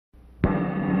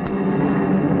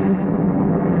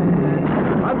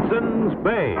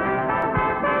Bay.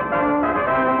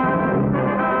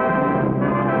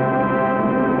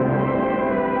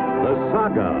 The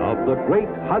saga of the great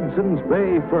Hudson's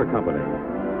Bay Fur Company.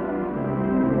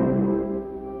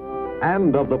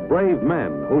 And of the brave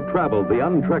men who traveled the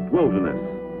untrekked wilderness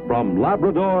from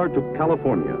Labrador to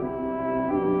California,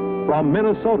 from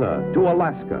Minnesota to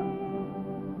Alaska.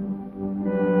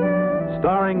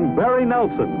 Starring Barry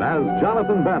Nelson as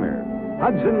Jonathan Banner,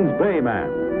 Hudson's Bay Man.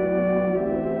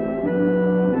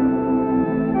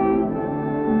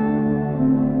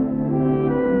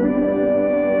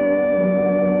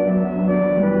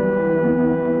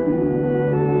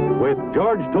 With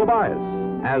George Tobias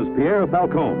as Pierre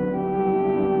Falcon.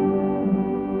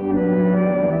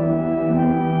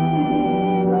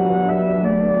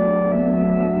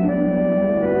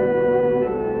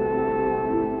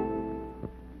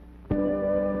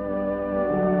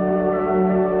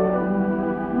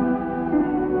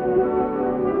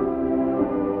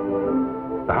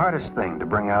 The hardest thing to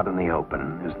bring out in the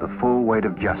open is the full weight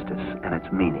of justice and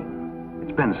its meaning.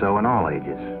 It's been so in all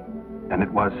ages, and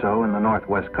it was so in the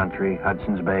Northwest Country,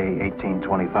 Hudson's Bay,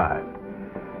 1825.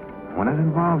 When it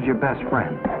involves your best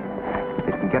friend,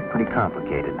 it can get pretty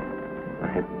complicated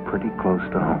and hit pretty close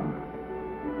to home.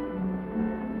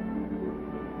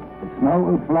 The snow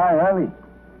will fly early.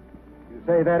 You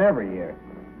say that every year.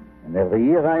 And every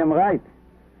year I am right.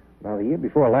 Now, the year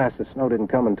before last, the snow didn't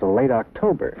come until late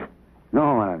October.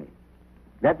 No, honey.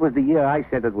 That was the year I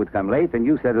said it would come late, and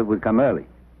you said it would come early.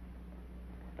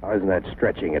 Oh, isn't that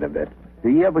stretching it a bit?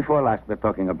 The year before last we're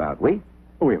talking about, oui?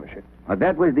 Oui, monsieur.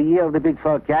 That was the year of the big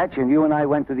fur catch, and you and I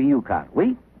went to the Yukon,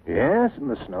 oui? Yes, and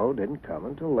the snow didn't come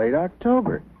until late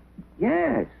October.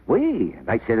 Yes, oui. And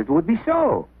I said it would be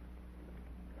so.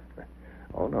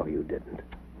 Oh, no, you didn't.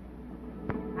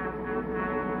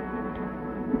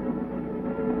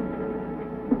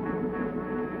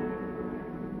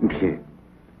 Monsieur,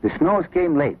 the snows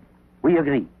came late. We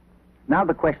agree. Now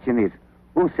the question is,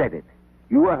 who said it?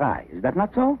 You or I? Is that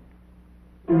not so?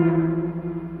 C'est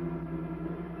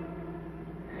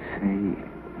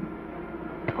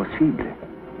possible.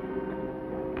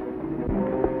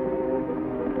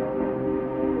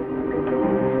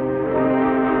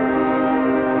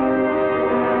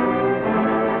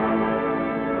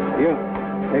 You,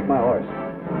 take my horse.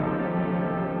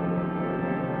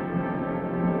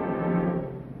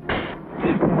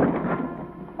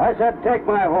 I said take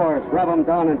my horse, rub him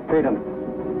down and treat him.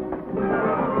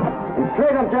 And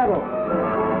treat him gentle.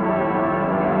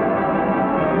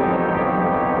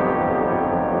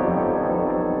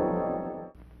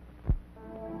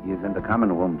 He's in the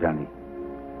common room, Johnny.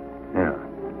 Yeah.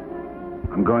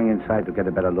 I'm going inside to get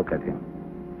a better look at him.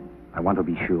 I want to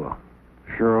be sure.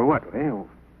 Sure what? Hey,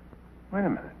 wait a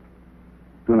minute.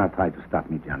 Do not try to stop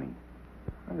me, Johnny.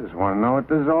 I just want to know what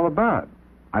this is all about.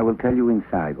 I will tell you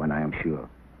inside when I am sure.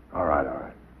 All right, all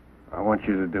right. I want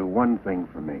you to do one thing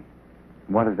for me.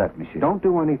 What is that, monsieur? Don't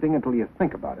do anything until you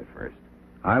think about it first.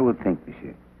 I will think,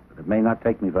 monsieur, but it may not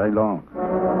take me very long.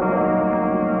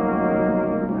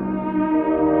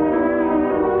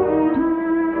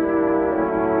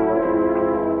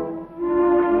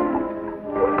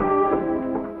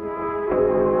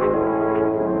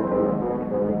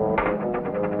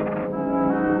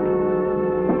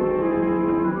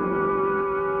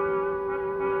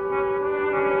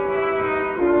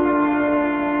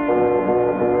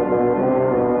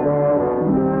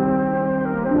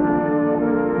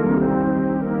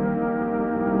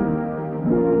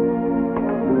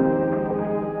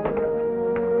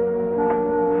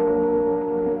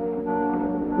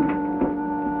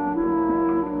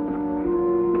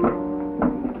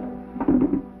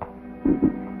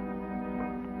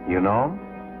 You know him?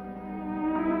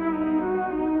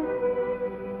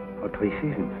 For 3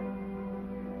 seasons.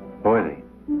 Who is he?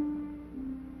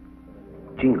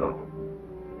 Jingo.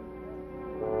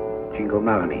 Jingo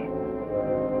Maramy.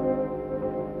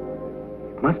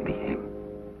 It must be him.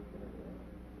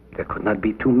 There could not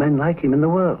be 2 men like him in the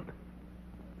world.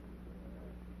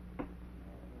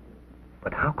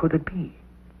 But how could it be?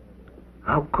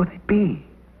 How could it be?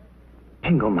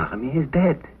 Jingo Maramy is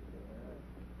dead.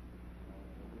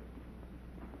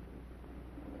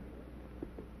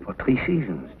 For 3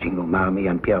 seasons, Jingo Maramy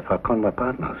and Pierre Falcon were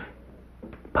partners.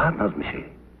 Partners, monsieur.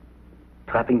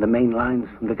 Trapping the main lines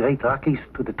from the Great Rockies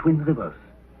to the Twin Rivers.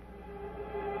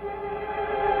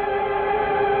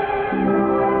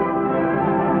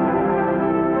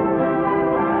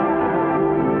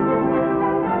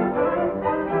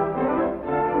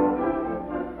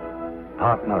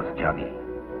 Partners, Johnny.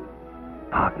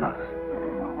 Partners.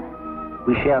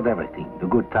 We shared everything. The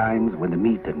good times when the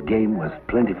meat and game was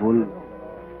plentiful.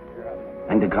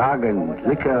 And the grog and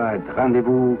liquor at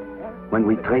rendezvous when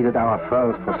we traded our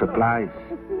furs for supplies.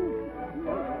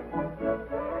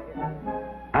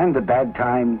 And the bad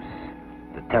times,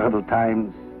 the terrible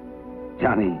times.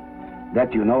 Johnny,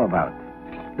 that you know about.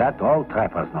 That all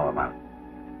trappers know about.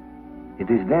 It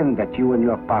is then that you and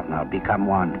your partner become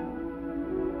one.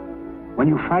 When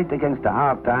you fight against the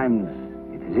hard times,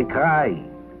 it is a cry,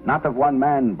 not of one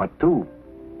man, but two.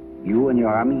 You and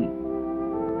your ami.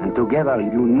 And together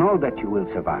you know that you will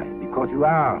survive, because you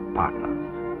are partners.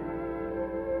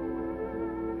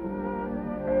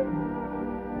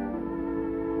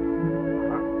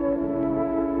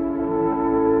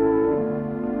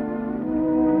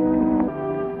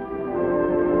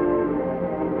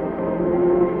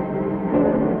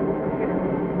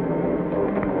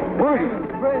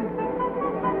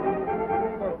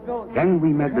 Then we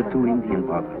met the two Indian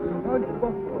brothers,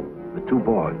 the two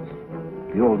boys.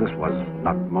 The oldest was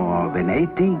not more than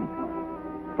 18,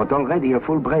 but already a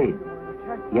full brave.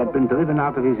 He had been driven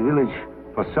out of his village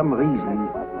for some reason.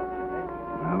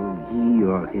 Well, he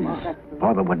or his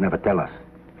brother would never tell us.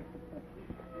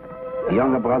 The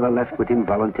younger brother left with him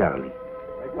voluntarily.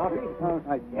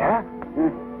 Yeah?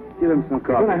 Give him some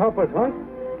coffee. Can I help us hunt?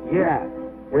 Yeah.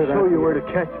 We'll show you where to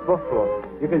catch buffalo.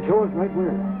 You can show us right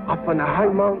where? Up on the high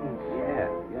mountains.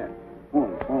 Yeah.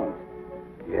 Horns.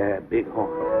 Yeah, big horn.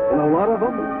 And a lot of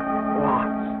them?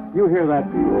 Lots. You hear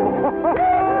that, people?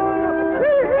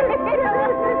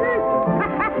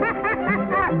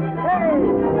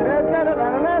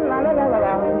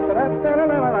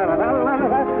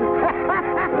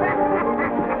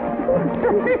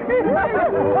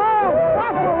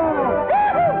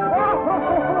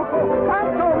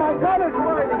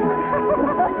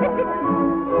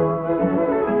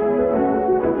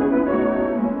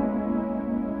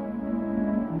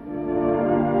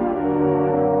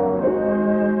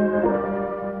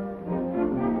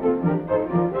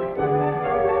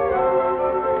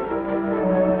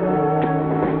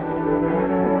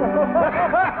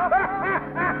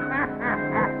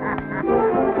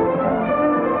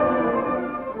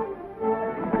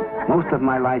 Most of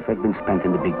my life had been spent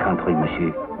in the big country,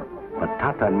 monsieur. But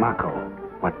Tata and Mako,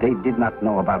 what they did not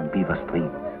know about Beaver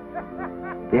Streams.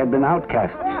 They had been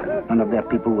outcasts. None of their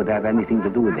people would have anything to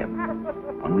do with them.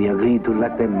 When we agreed to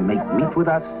let them make meat with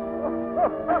us,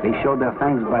 they showed their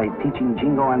thanks by teaching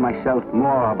Jingo and myself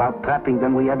more about trapping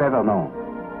than we had ever known.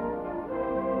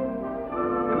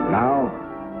 Now,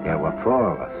 there were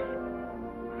 4 of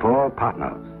us. 4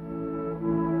 partners.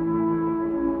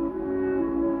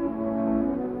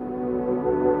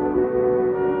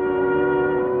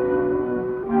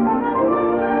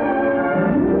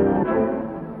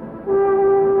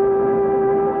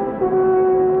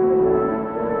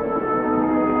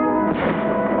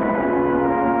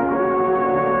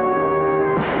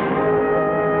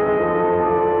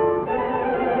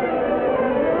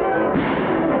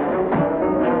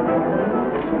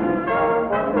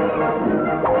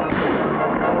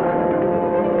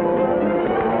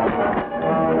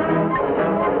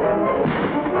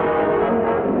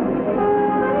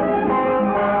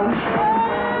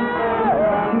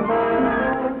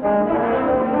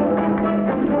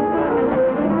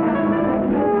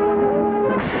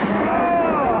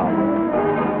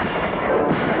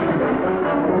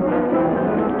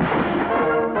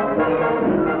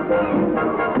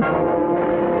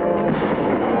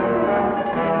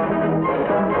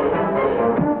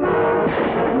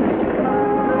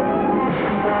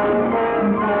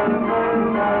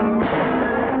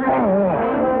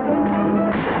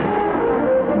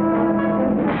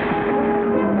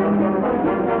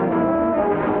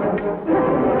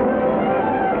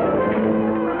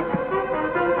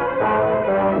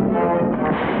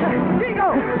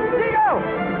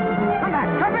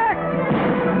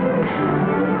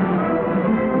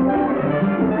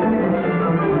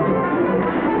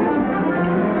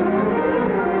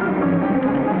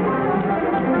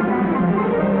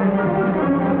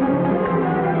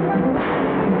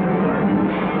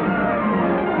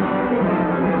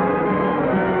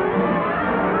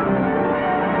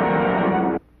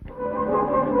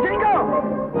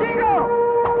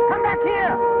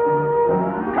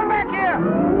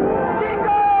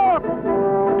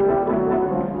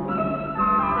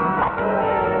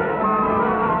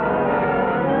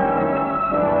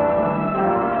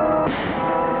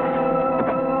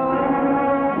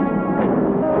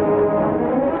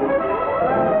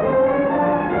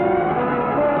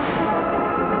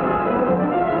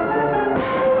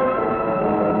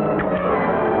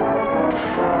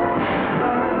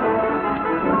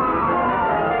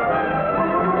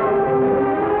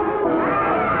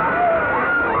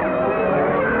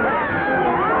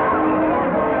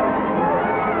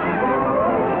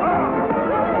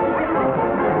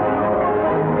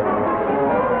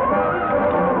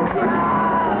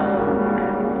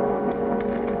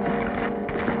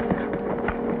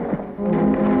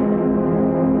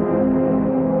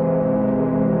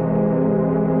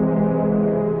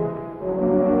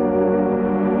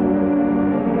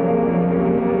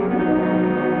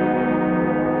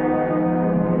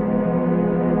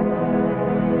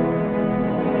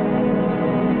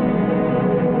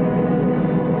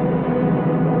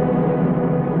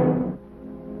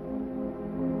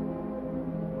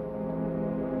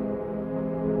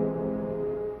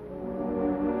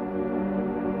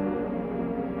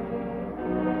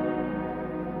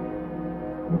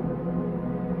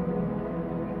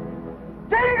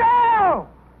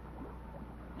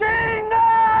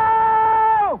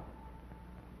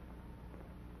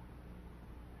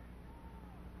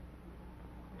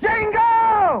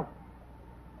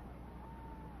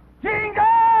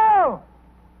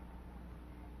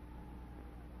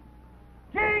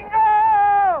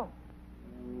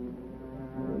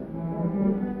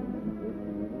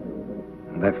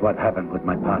 And that's what happened with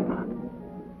my partner.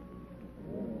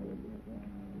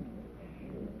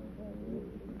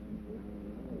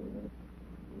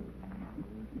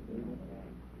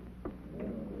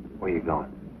 Where you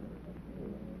going?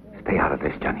 Stay out of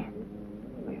this, Johnny.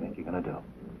 What do you think you're going to do?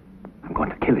 I'm going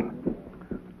to kill him.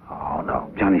 Oh,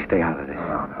 no. Johnny, stay out of this.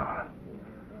 No.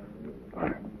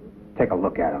 Look, take a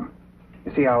look at him.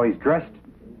 You see how he's dressed?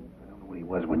 I don't know what he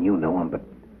was when you knew him, but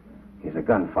he's a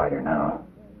gunfighter now.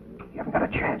 You haven't got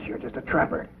a chance. You're just a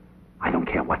trapper. I don't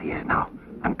care what he is now.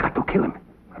 I've got to kill him.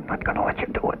 I'm not going to let you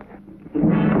do it.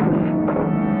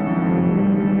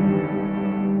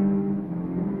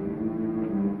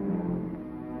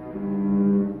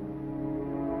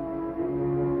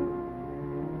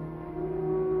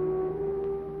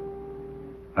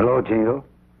 Hello, Jingo.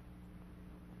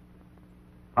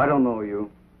 I don't know you.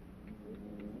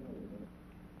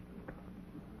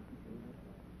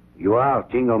 You are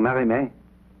Jingo marry me?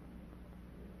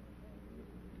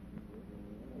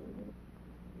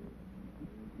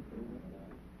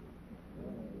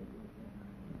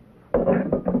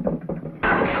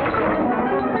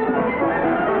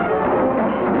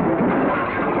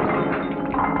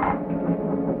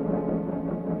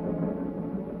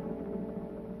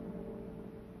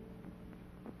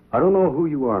 I don't know who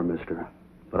you are, mister,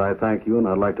 but I thank you and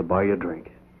I'd like to buy you a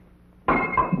drink.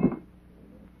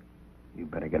 You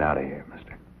better get out of here,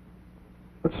 mister.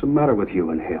 What's the matter with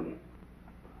you and him?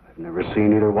 I've never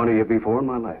seen either one of you before in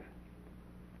my life.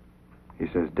 He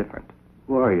says different.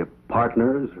 Who are you,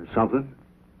 partners or something?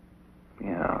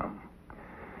 Yeah.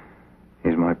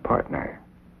 He's my partner.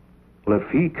 Well, if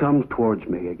he comes towards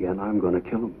me again, I'm going to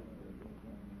kill him.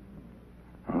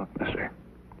 Now, look, mister.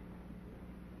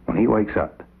 When he wakes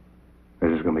up,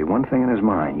 there's going to be one thing in his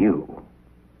mind, you.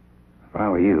 If I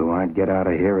were you, I'd get out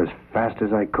of here as fast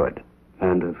as I could.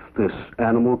 And if this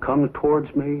animal comes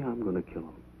towards me, I'm going to kill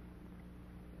him.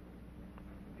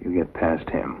 If you get past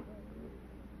him,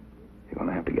 you're going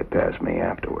to have to get past me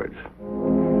afterwards.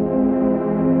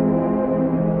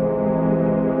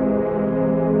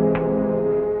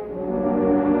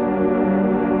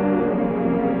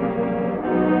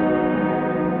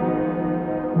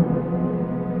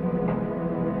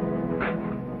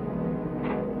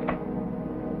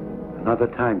 Another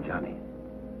time, Johnny.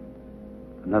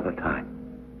 Another time.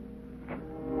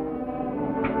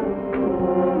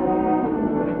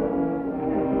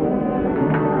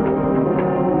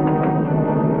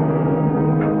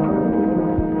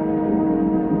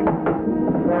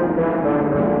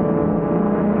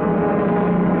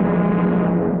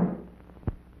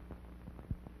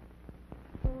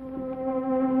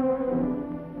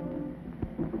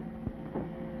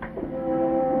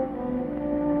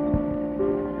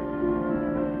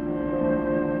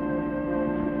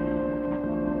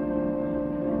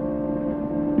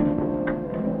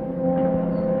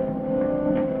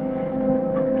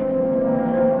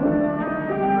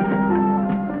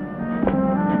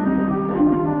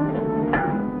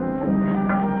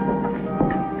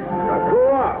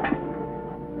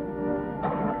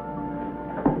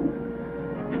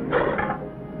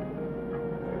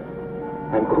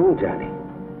 I'm cool, Johnny.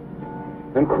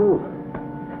 I'm cool.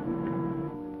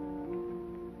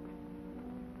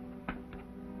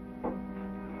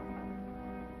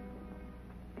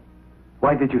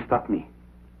 Why did you stop me?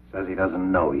 Says he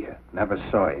doesn't know you. Never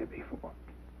saw you before.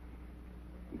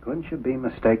 Couldn't you be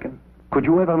mistaken? Could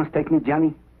you ever mistake me,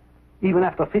 Johnny? Even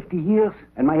after 50 years,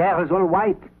 and my hair is all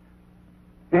white.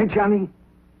 Eh, Johnny?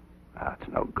 That's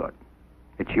no good.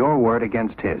 It's your word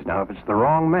against his. Now, if it's the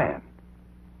wrong man,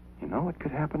 you know what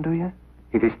could happen to you?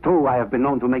 It is true I have been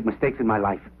known to make mistakes in my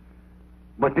life.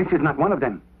 But this is not one of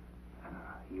them.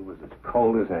 He was as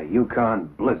cold as a Yukon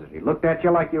blizzard. He looked at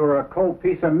you like you were a cold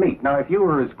piece of meat. Now, if you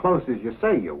were as close as you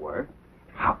say you were,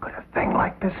 how could a thing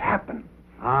like this happen?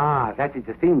 Ah, that is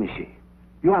the thing, monsieur.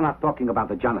 You are not talking about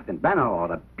the Jonathan Banner or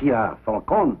the Pierre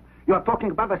Falcon. You are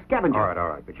talking about the scavenger. All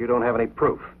right, but you don't have any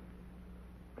proof.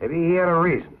 Maybe he had a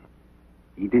reason.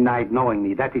 He denied knowing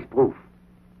me. That is proof.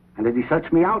 And did he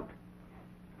search me out?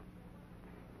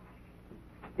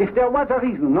 If there was a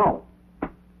reason, no.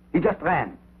 He just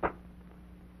ran.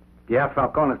 Pierre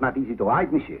Falcon is not easy to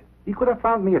hide, monsieur. He could have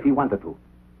found me if he wanted to.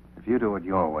 If you do it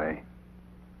your way,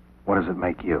 what does it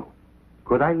make you?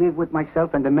 Could I live with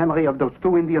myself and the memory of those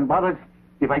two Indian brothers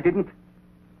if I didn't?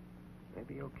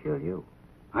 Maybe he'll kill you.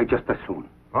 I just as soon.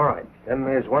 All right. Then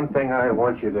there's one thing I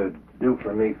want you to do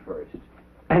for me first.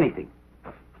 Anything.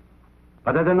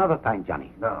 But at another time,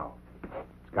 Johnny. Now.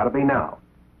 It's got to be now.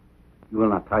 You will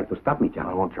not try to stop me, Johnny.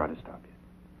 I won't try to stop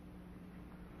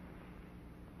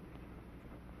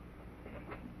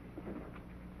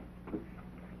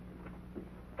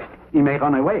you. he may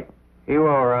run away. He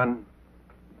won't run.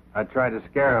 I tried to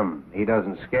scare him. He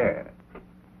doesn't scare.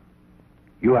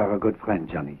 You are a good friend,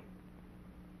 Johnny.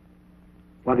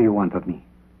 What do you want of me?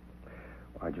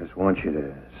 I just want you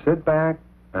to sit back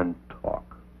and talk.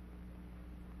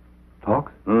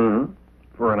 Talk? Mm-hmm.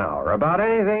 For an hour. About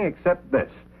anything except this.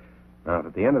 Now, if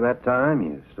at the end of that time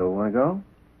you still want to go,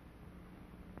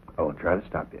 I won't try to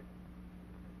stop you.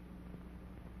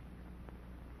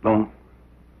 No.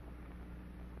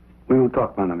 We will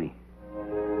talk, mon ami.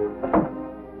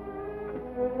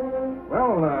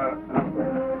 Well,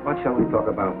 what shall we talk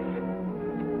about?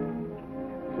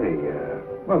 Say,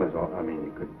 well, there's all, I mean,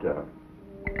 you could,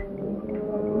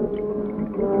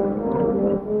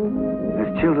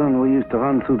 As children, we used to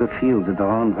run through the fields of the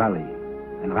Rhone Valley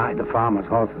and ride the farmers'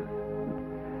 horses.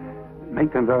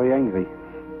 Make them very angry.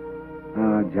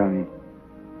 Ah, Johnny.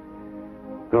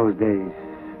 Those days,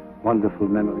 wonderful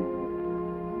memories.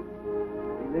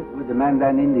 We lived with the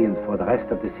Mandan Indians for the rest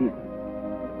of the season.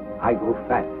 I grew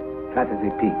fat as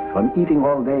a pig, from eating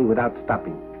all day without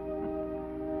stopping.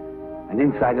 And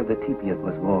inside of the teepee it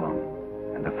was warm,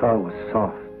 and the fur was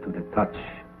soft to the touch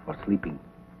for sleeping.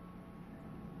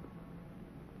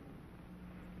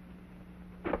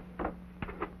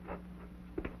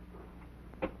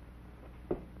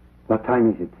 What time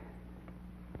is it?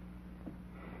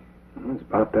 it's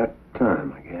about that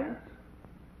time, I guess.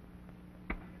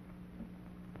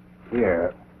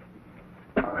 Here,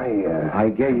 I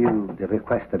gave you the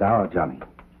requested hour, Johnny.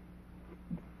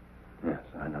 Yes,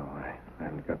 I know. I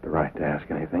haven't got the right to ask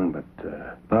anything, but,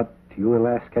 But you will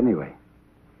ask anyway.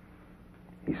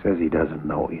 he says he doesn't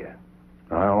know you.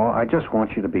 I just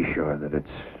want you to be sure that it's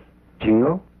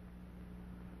Jingo?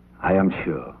 I am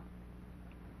sure.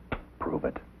 Prove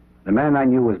it. The man I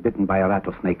knew was bitten by a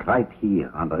rattlesnake right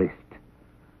here on the wrist.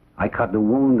 I cut the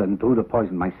wound and drew the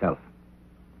poison myself.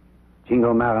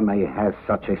 Jingo Maramay has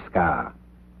such a scar.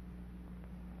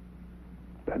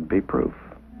 That'd be proof.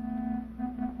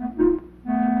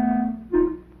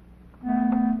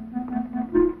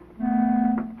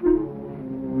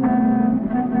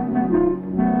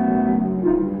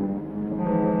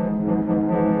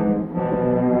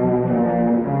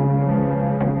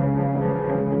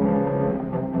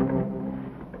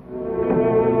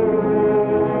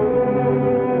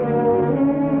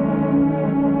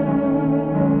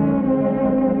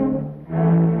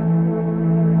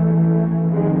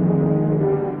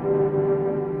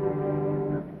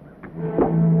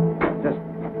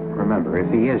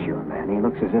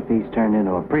 As if he's turned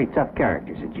into a pretty tough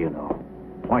character, since you know.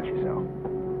 Watch yourself.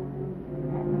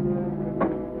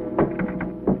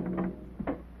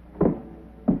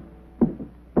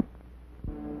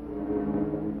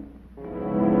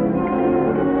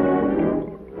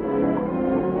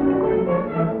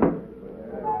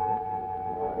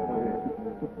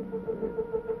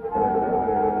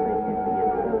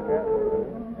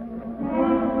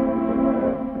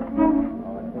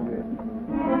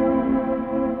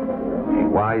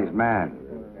 Wise man.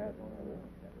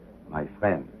 My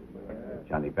friend,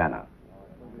 Johnny Banner.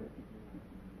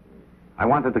 I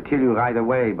wanted to kill you right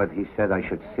away, but he said I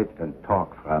should sit and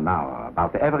talk for an hour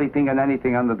about everything and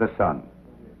anything under the sun.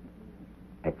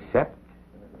 Except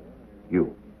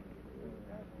you.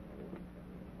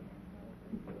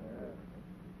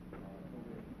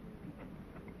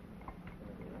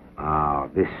 Ah,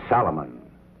 this Solomon,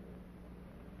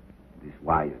 this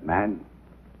wise man,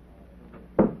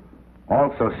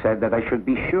 also said that I should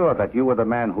be sure that you were the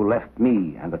man who left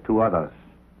me and the two others,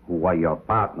 who were your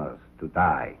partners, to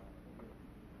die.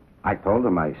 I told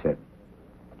him, I said,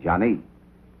 Johnny,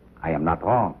 I am not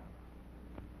wrong.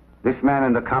 This man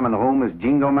in the common room is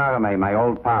Jingo Maramay, my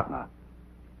old partner.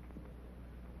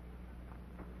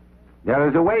 There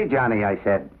is a way, Johnny, I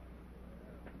said,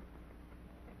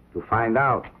 to find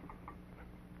out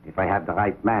if I have the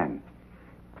right man,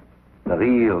 the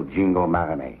real Jingo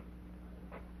Maramay.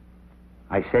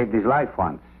 I saved his life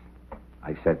once,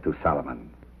 I said to Solomon,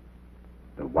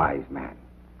 the wise man.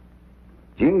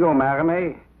 Jingo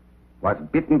Maramay was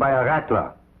bitten by a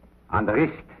rattler on the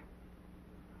wrist.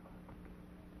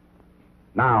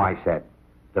 Now, I said,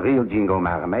 the real Jingo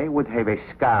Maramay would have a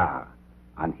scar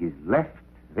on his left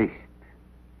wrist.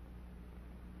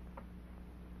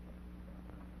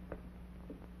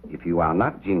 If you are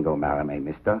not Jingo Maramay,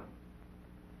 mister,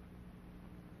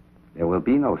 there will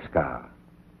be no scar.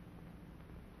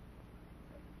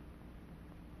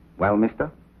 Well, mister?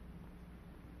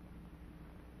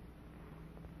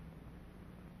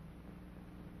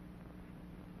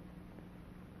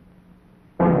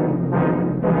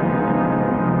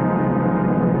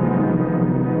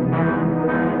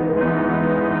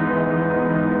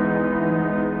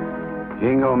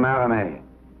 Jingo Marame.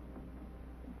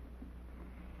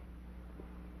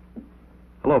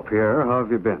 Hello, Pierre. How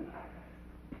have you been?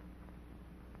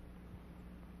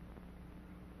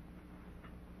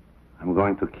 I'm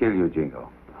going to kill you, Jingo.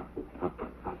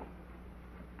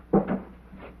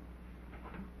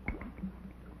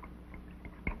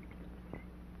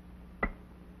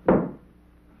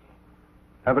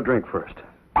 Have a drink first.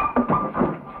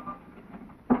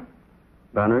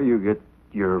 Banner, you get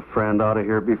your friend out of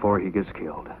here before he gets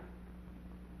killed.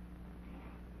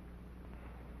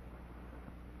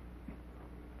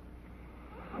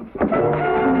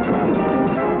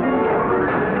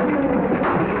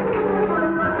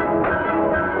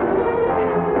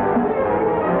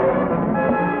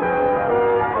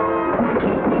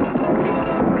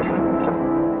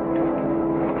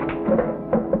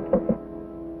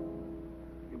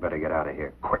 You better get out of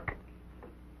here, quick.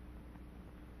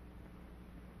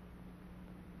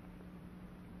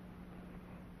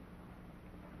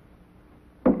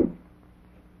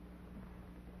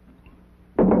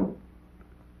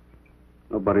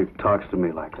 Nobody talks to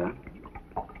me like that.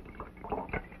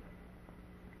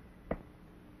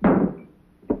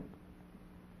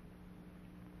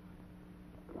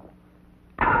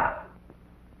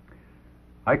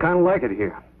 I kind of like it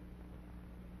here.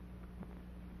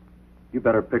 You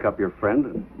better pick up your friend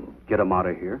and get him out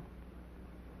of here.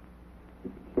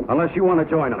 Unless you want to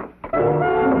join him.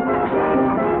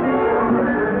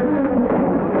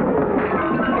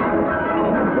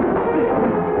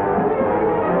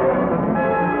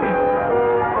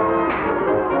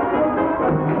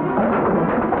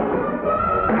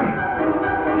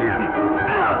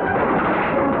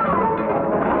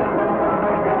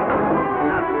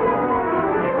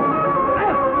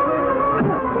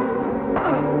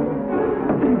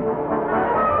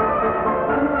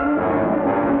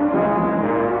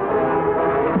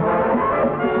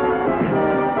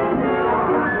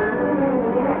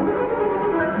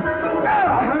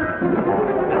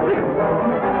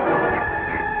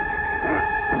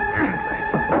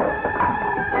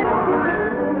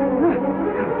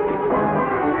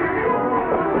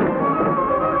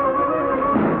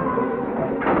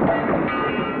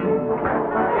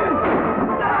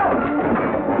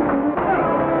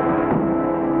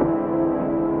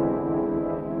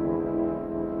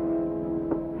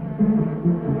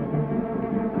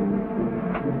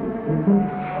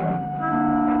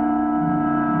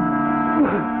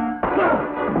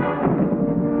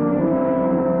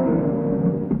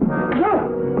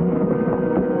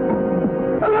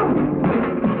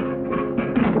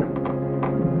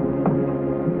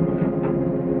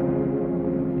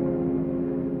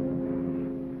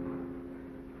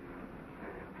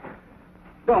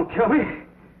 Don't kill me.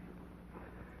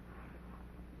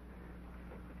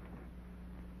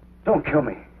 Don't kill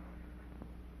me.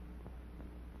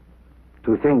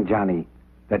 To think, Johnny,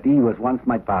 that he was once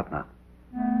my partner.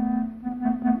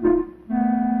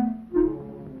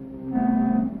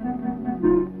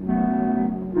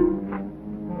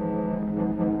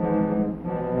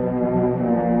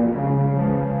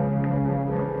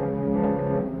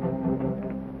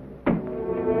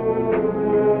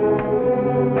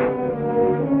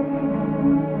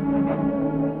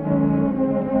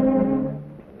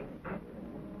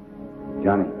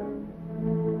 Johnny.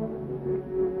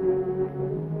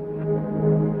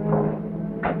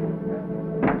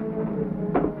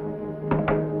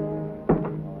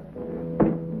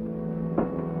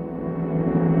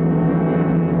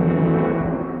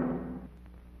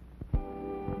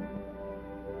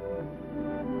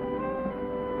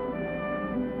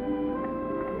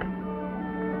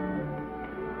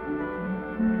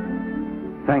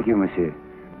 Thank you, monsieur.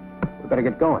 We better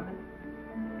get going.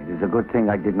 It is a good thing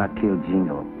I did not kill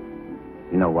Jingo.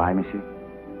 You know why, monsieur?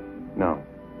 No.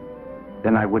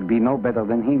 Then I would be no better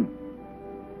than him.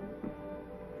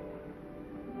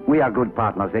 We are good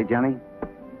partners, eh, Johnny?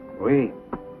 We.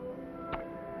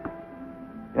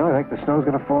 You know, I think the snow's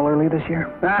gonna fall early this year.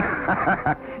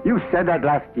 You said that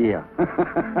last year.